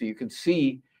platform. So you can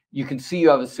see you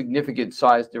have a significant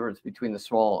size difference between the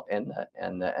small and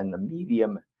the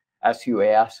medium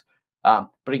sUas.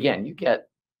 But again, you get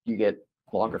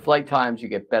longer flight times, you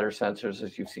get better sensors,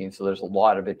 as you've seen. So there's a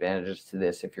lot of advantages to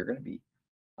this if you're going to be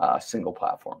single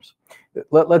platforms.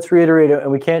 Let's reiterate,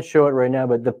 and we can't show it right now,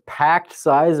 but the packed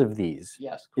size of these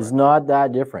is not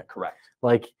that different. Correct.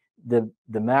 Like the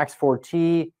Max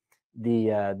 4T, the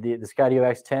Skydio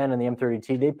X10 and the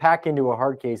M30T, they pack into a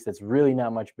hard case that's really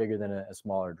not much bigger than a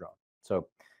smaller drone. So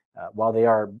while they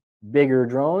are bigger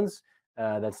drones,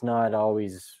 that's not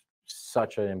always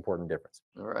such an important difference.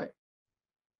 All right.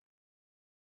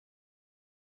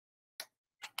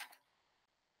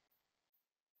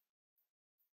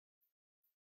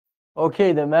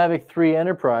 Okay, the Mavic 3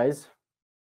 Enterprise.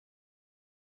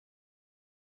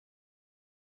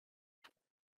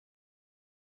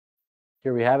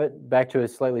 Here we have it, back to a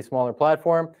slightly smaller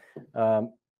platform.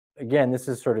 Again, this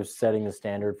is sort of setting the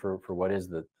standard for what is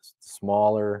the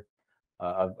smaller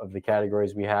of the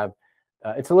categories we have.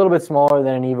 It's a little bit smaller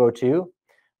than an Evo 2.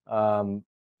 I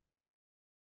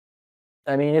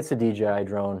mean, it's a DJI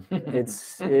drone.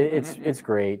 It's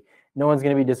great. No one's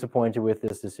going to be disappointed with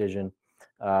this decision.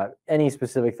 Any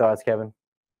specific thoughts, Kevin?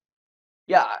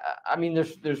 Yeah, I mean,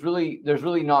 there's really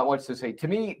not much to say. To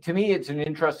me, it's an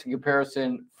interesting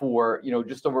comparison for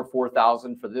just over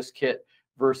 4,000 for this kit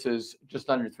versus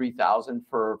just under 3,000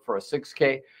 for a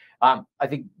 6K. I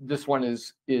think this one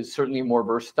is certainly more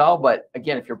versatile, but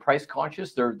again, if you're price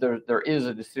conscious, there is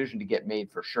a decision to get made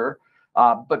for sure.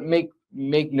 But make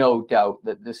no doubt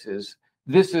that this is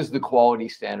the quality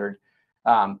standard.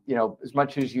 As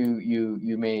much as you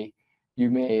may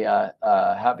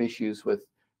have issues with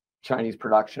Chinese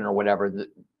production or whatever,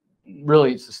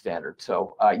 really it's the standard.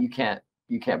 So you can't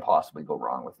possibly go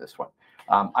wrong with this one.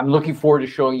 I'm looking forward to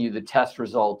showing you the test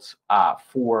results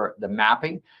for the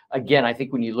mapping. Again, I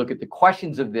think when you look at the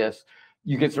questions of this,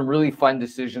 you get some really fun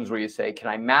decisions where you say, can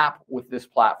I map with this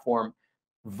platform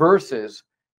versus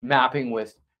mapping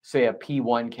with, say, a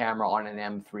P1 camera on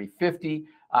an M350,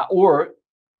 or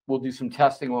we'll do some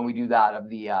testing when we do that of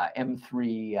the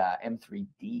M3D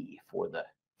for the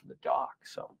dock.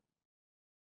 So,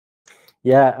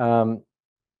 yeah.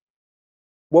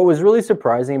 What was really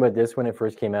surprising about this when it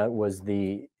first came out was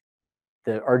the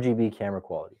RGB camera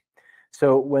quality.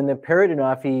 So when the Parrot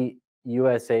ANAFI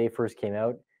USA first came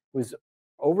out, it was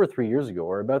over 3 years ago,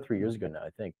 or about 3 years ago now,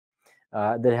 I think,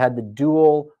 that had the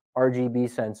dual RGB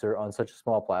sensor on such a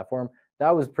small platform.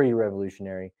 That was pretty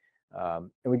revolutionary.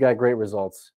 And we got great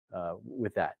results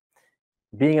with that.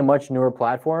 Being a much newer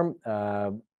platform,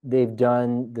 they've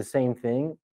done the same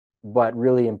thing, but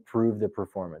really improved the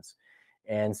performance.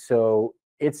 And so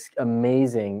it's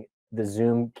amazing the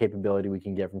zoom capability we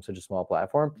can get from such a small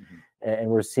platform. And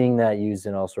we're seeing that used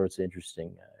in all sorts of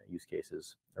interesting use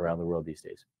cases around the world these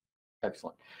days.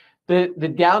 Excellent. The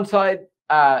downside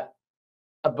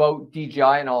about DJI,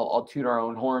 and I'll toot our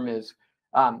own horn, is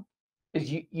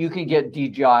you can get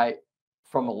DJI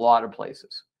from a lot of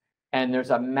places, and there's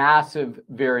a massive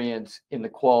variance in the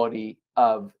quality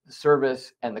of the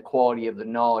service and the quality of the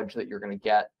knowledge that you're going to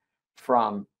get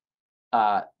from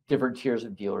different tiers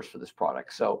of dealers for this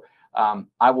product. So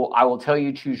I will tell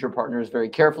you, choose your partners very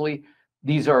carefully.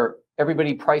 These are,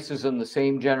 everybody prices them the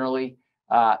same generally.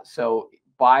 So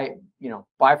buy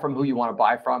from who you want to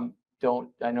buy from.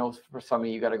 I know for some of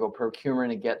you got to go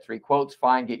procurement and get 3 quotes.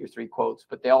 Fine, get your 3 quotes,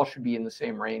 but they all should be in the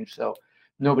same range. So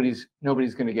nobody's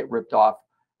going to get ripped off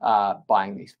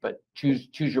buying these. But choose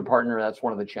your partner. That's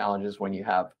one of the challenges when you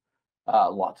have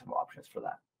lots of options for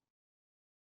that.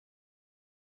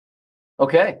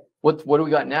 Okay, what do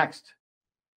we got next?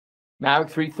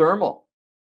 Mavic 3 thermal.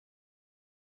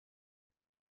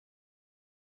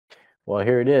 Well,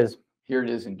 here it is. Here it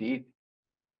is indeed.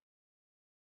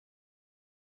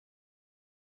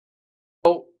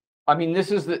 So, I mean,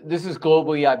 this is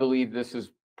globally, I believe this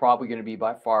is probably going to be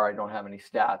by far, I don't have any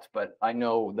stats, but I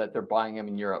know that they're buying them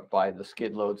in Europe by the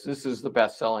skid loads. This is the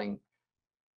best-selling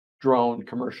drone,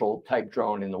 commercial type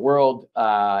drone in the world.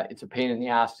 It's a pain in the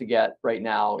ass to get right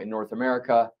now in North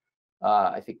America.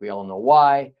 I think we all know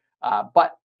why,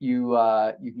 but you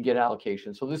can get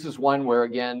allocation. So this is one where,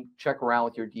 again, check around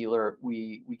with your dealer.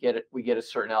 We get a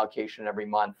certain allocation every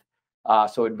month,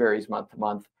 so it varies month to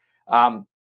month.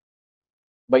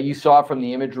 But you saw from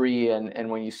the imagery and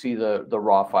when you see the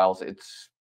raw files,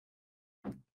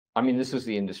 I mean, this is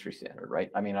the industry standard, right?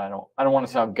 I mean, I don't want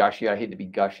to sound gushy. I hate to be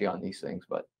gushy on these things,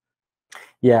 but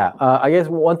yeah, I guess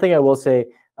one thing I will say,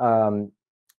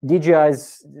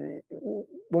 DJI's, when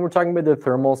we're talking about the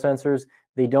thermal sensors,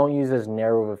 they don't use as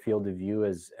narrow of a field of view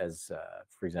as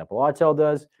for example, Autel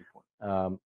does.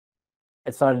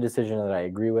 It's not a decision that I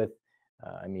agree with.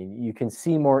 I mean, you can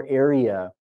see more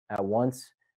area at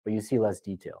once, but you see less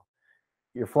detail.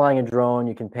 You're flying a drone,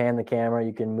 you can pan the camera,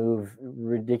 you can move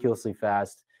ridiculously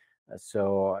fast.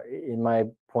 So in my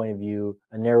point of view,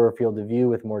 a narrower field of view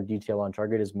with more detail on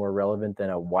target is more relevant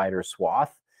than a wider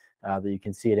swath that you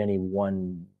can see at any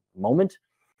one moment.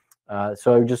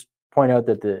 So I would just point out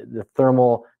that the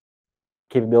thermal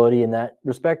capability in that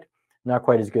respect, not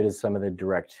quite as good as some of the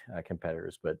direct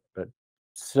competitors, but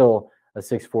still a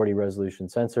 640 resolution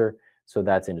sensor. So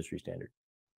that's industry standard.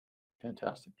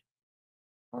 Fantastic.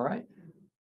 All right.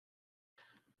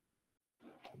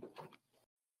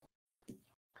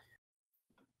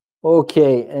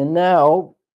 Okay, and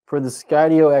now for the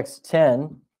Skydio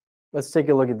X10, let's take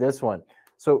a look at this one.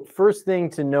 So first thing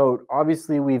to note,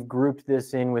 obviously we've grouped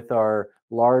this in with our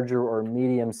larger or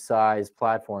medium-sized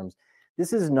platforms.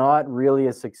 This is not really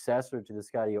a successor to the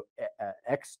Skydio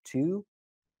X2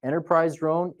 enterprise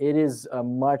drone. It is a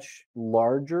much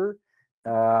larger,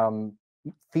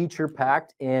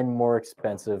 feature-packed, and more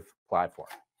expensive platform.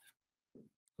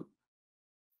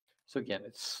 So again,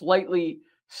 it's slightly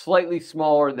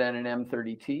smaller than an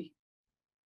M30T.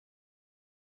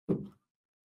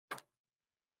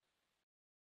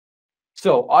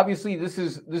 So obviously this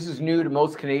is new to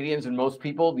most Canadians and most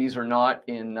people. These are not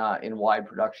in wide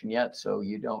production yet, so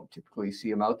you don't typically see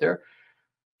them out there.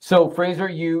 So Fraser,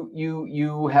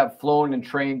 you have flown and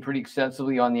trained pretty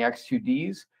extensively on the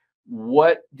X2Ds.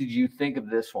 What did you think of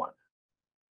this one?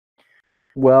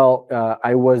 Well,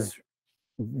 I was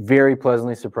very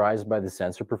pleasantly surprised by the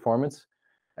sensor performance.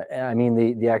 I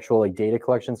mean, the actual like data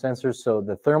collection sensors. So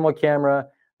the thermal camera,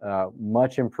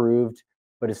 much improved,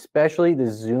 but especially the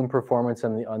zoom performance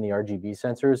on the RGB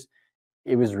sensors,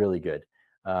 it was really good.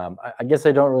 I guess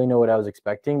I don't really know what I was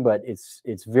expecting, but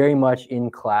it's very much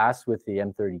in class with the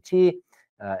M30T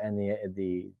and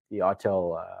the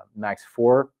Autel Max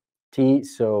 4T.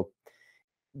 So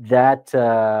that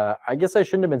I guess I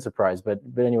shouldn't have been surprised, but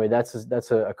anyway, that's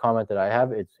a comment that I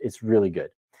have. It's really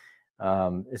good,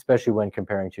 especially when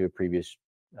comparing to a previous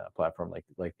platform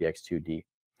like the X2D.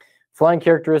 Flying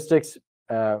characteristics.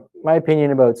 My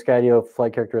opinion about Skydio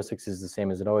flight characteristics is the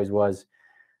same as it always was.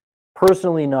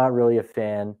 Personally, not really a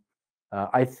fan.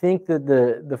 I think that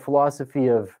the philosophy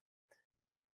of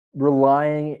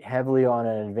relying heavily on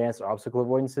an advanced obstacle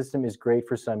avoidance system is great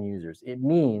for some users. It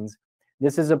means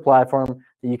this is a platform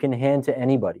that you can hand to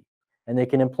anybody, and they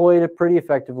can employ it pretty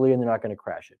effectively, and they're not going to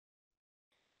crash it.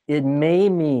 It may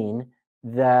mean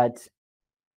that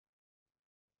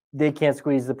they can't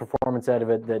squeeze the performance out of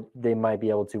it that they might be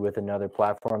able to with another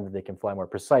platform that they can fly more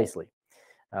precisely.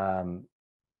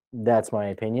 That's my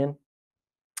opinion.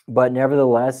 But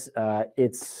nevertheless,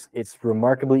 it's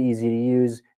remarkably easy to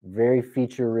use, very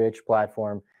feature-rich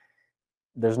platform.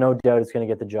 There's no doubt it's going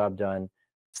to get the job done.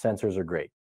 Sensors are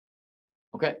great.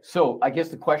 Okay, so I guess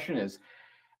the question is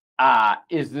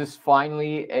this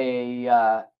finally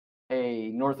a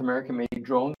North American-made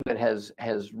drone that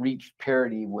has reached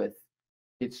parity with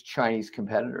its Chinese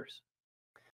competitors?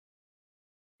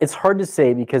 It's hard to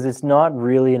say because it's not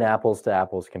really an apples to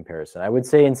apples comparison. I would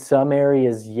say in some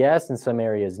areas yes, in some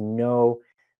areas no.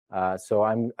 So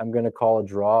I'm going to call a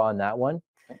draw on that one.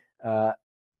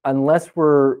 Unless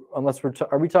are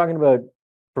we talking about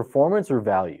performance or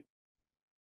value?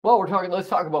 Well, let's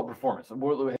talk about performance.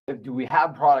 Do we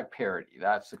have product parity?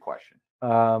 That's the question.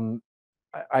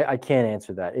 I can't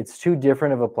answer that. It's too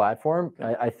different of a platform.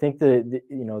 I think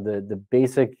the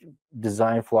basic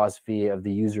design philosophy of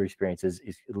the user experience is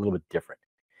a little bit different.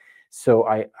 So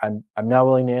I'm not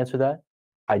willing to answer that.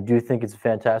 I do think it's a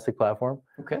fantastic platform.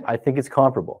 Okay. I think it's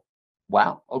comparable.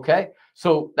 Wow. Okay.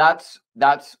 So that's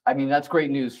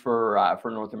great news for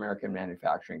North American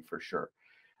manufacturing for sure.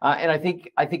 And I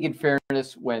think in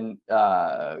fairness, when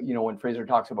when Fraser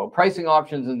talks about pricing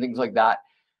options and things like that,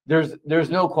 there's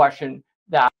no question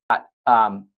that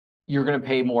you're going to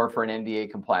pay more for an NDA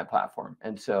compliant platform.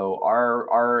 And so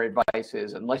our advice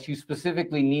is, unless you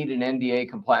specifically need an NDA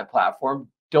compliant platform,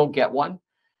 don't get one.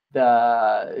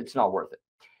 It's not worth it.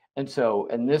 And so,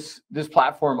 this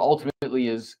platform ultimately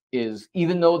is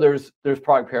even though there's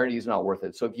product parity, is not worth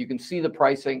it. So if you can see the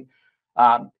pricing,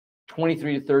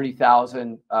 23 to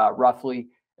 30,000 roughly,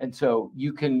 and so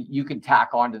you can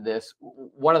tack onto this.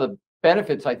 One of the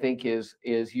benefits, I think, is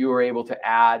you are able to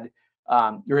add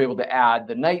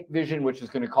the night vision, which is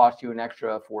going to cost you an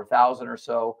extra 4,000 or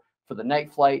so for the night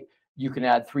flight. You can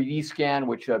add 3D scan,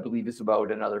 which I believe is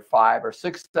about another 5,000 or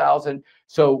 6,000.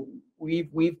 So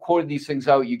we've quoted these things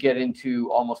out. You get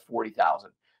into almost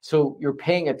 40,000. So you're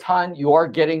paying a ton. You are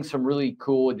getting some really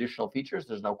cool additional features.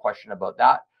 There's no question about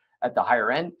that at the higher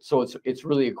end. So it's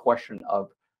really a question of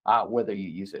whether you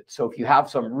use it. So if you have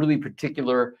some really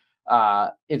particular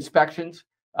inspections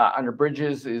under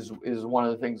bridges is one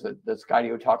of the things that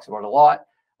Skydio talks about a lot.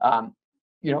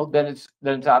 Then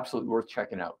it's absolutely worth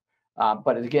checking out.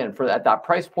 But again, at that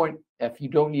price point, if you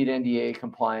don't need NDA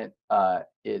compliant,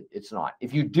 it's not.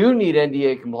 If you do need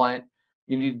NDA compliant,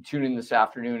 you need to tune in this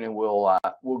afternoon, and we'll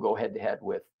go head to head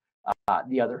with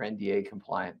the other NDA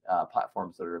compliant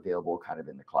platforms that are available kind of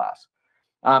in the class.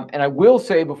 And I will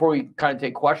say, before we kind of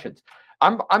take questions,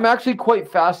 I'm actually quite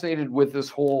fascinated with this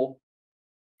whole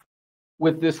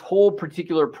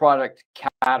particular product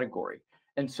category.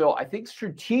 And so I think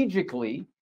strategically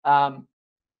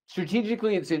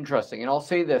it's interesting. And I'll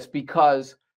say this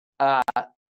because the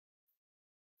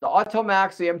Autel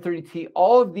Max, the M30T,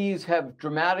 all of these have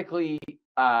dramatically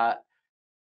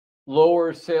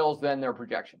lower sales than their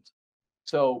projections.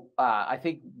 So I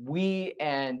think we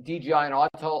and DJI and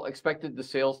Autel expected the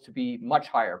sales to be much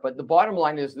higher. But the bottom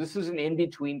line is this is an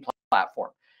in-between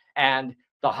platform. And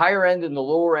the higher end and the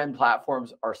lower end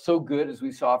platforms are so good, as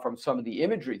we saw from some of the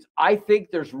imageries. I think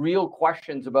there's real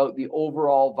questions about the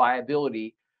overall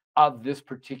viability of this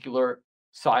particular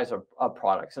size of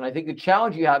products. And I think the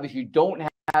challenge you have is you don't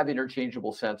have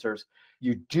interchangeable sensors.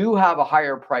 You do have a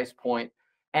higher price point,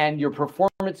 and your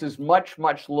performance is much,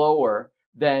 much lower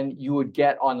than you would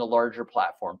get on the larger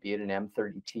platform, be it an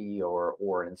M30T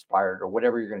or an Inspired or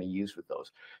whatever you're going to use with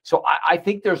those. So I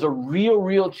think there's a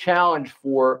real challenge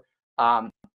for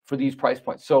these price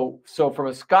points. So from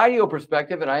a Skydio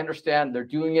perspective, and I understand they're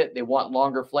doing it, they want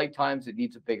longer flight times, it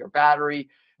needs a bigger battery,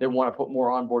 they want to put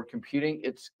more onboard computing.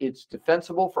 It's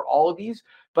defensible for all of these,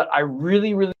 but I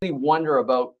really wonder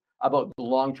about the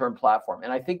long-term platform.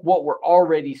 And I think what we're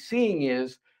already seeing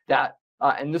is that,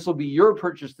 and this will be your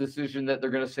purchase decision, that they're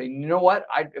going to say, you know what,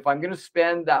 if I'm going to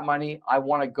spend that money, I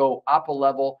want to go up a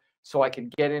level so I can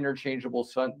get interchangeable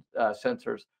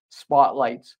sensors,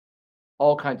 spotlights,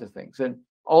 all kinds of things. And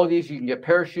all of these you can get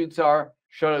parachutes are.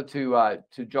 Shout out to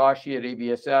Joshy at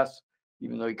ABSS,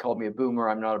 even though he called me a boomer,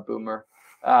 I'm not a boomer,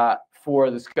 for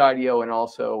the Skydio and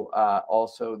also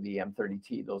the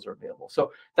M30T. Those are available.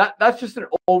 So that's just an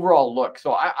overall look.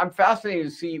 So I'm fascinated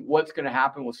to see what's going to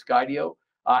happen with Skydio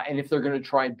and if they're going to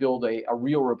try and build a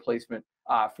real replacement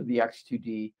for the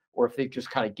X2D, or if they've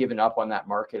just kind of given up on that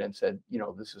market and said,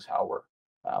 this is how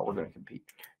we're going to compete.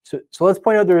 So let's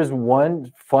point out there is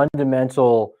one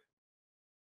fundamental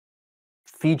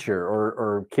feature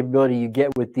or capability you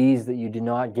get with these that you do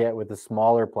not get with the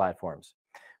smaller platforms,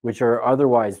 which are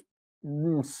otherwise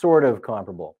sort of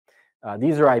comparable.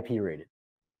 These are IP rated,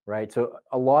 right? So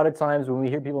a lot of times when we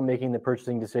hear people making the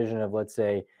purchasing decision of, let's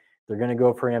say, they're going to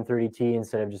go for an M30T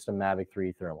instead of just a Mavic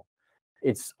 3 thermal,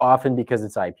 it's often because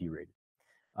it's IP rated.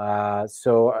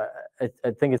 So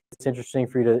I think it's interesting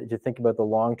for you to think about the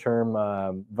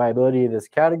long-term viability of this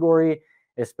category,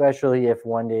 especially if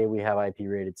one day we have IP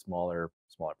rated smaller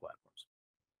platforms.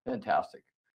 Fantastic.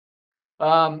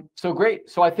 So great.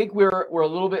 So I think we're a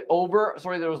little bit over.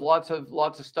 Sorry, there was lots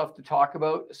of stuff to talk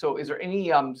about. So is there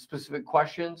any specific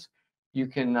questions you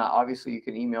can obviously you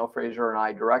can email Fraser and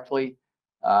I directly,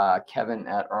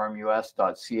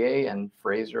 Kevin@rmus.ca and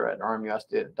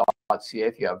Fraser@rmus.ca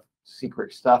if you have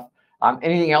secret stuff.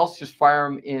 Anything else, just fire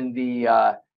them in the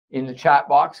chat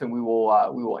box, and we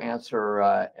will answer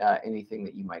anything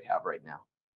that you might have right now.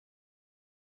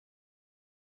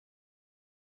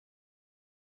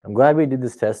 I'm glad we did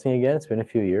this testing again. It's been a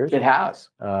few years. It has.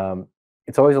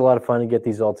 It's always a lot of fun to get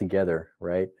these all together,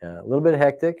 right? A little bit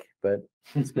hectic, but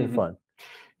it's been fun.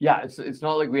 Yeah, it's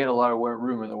not like we had a lot of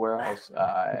room in the warehouse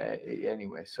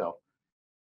anyway. So,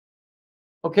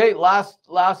 okay, last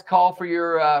call for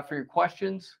your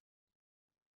questions.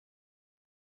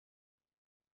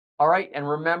 All right, and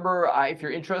remember, if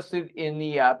you're interested in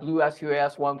the Blue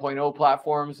sUas 1.0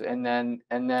 platforms, and then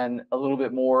a little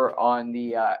bit more on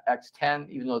the X10,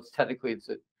 even though it's technically a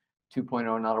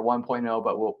 2.0, not a 1.0,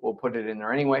 but we'll put it in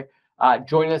there anyway.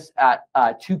 Join us at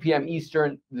 2 p.m.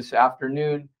 Eastern this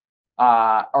afternoon.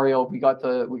 Ariel, we got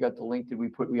the link.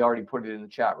 We already put it in the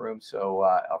chat room. So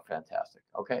oh, fantastic.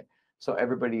 Okay, so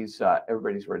everybody's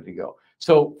ready to go.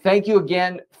 So thank you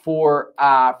again for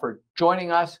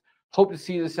joining us. Hope to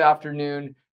see you this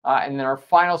afternoon. And then our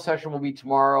final session will be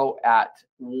tomorrow at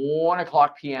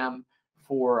 1:00 p.m.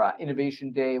 for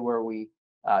Innovation Day, where we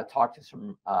talk to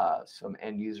some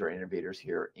end user innovators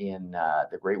here in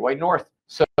the Great White North.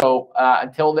 So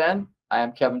until then, I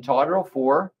am Kevin Todrell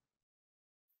for.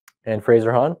 And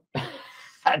Fraser Hahn.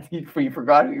 You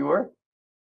forgot who you were?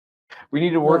 We need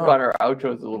to work on our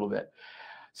outros a little bit.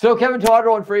 So Kevin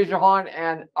Todrell and Fraser Hahn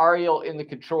and Ariel in the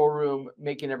control room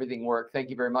making everything work. Thank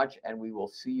you very much, and we will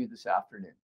see you this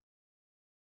afternoon.